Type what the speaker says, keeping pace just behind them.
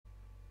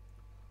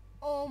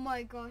Oh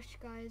my gosh,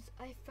 guys,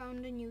 I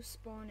found a new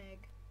spawn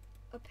egg.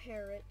 A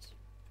parrot.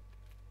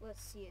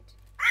 Let's see it.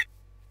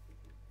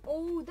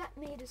 Oh, that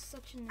made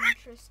such an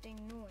interesting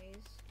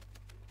noise.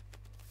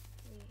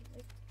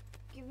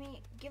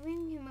 Wait,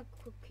 giving him a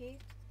cookie.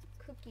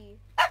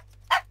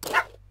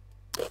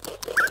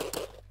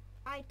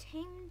 I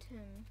tamed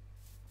him.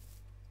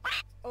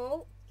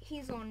 Oh,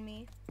 he's on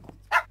me.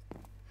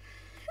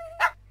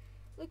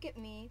 Look at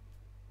me.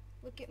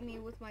 Look at me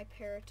with my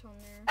parrot on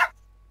there.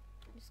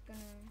 Just gonna.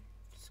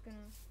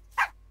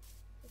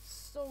 It's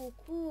so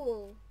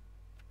cool.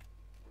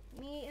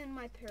 Me and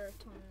my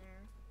parrot on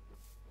there.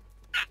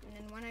 And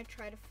then when I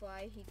try to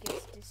fly, he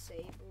gets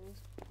disabled.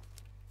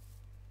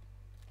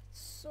 It's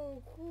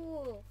so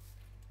cool.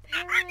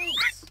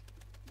 Parrots!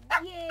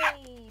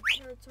 Yay!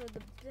 Parrots are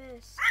the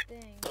best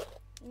thing.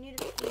 You need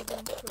to feed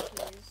them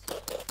cookies.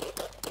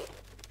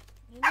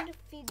 You need to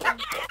feed them.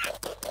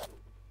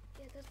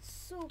 Yeah, that's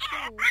so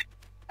cool. Wait,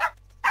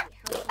 how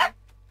do you...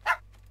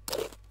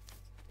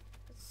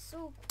 That's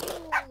so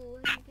cool.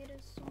 You get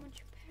us so much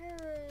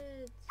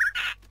parrots.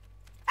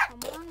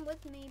 Come on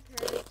with me,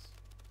 parrots.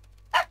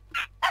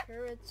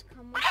 Parrots,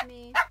 come with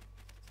me.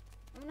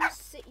 I'm gonna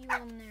sit you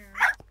on there.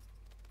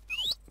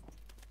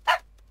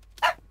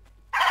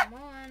 Come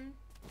on.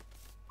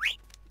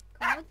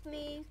 Come with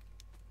me.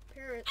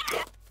 Parrots.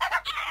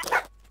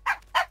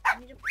 I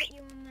need to put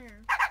you on there.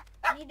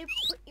 I need to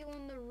put you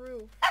on the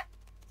roof.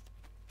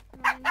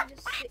 Come on, I need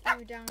to sit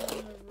you down on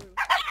the roof.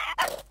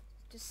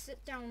 Just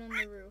sit down on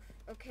the roof.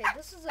 Okay,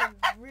 this is a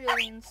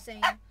really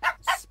insane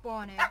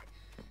spawn egg.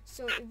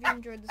 So if you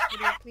enjoyed this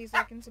video, please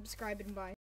like and subscribe and bye.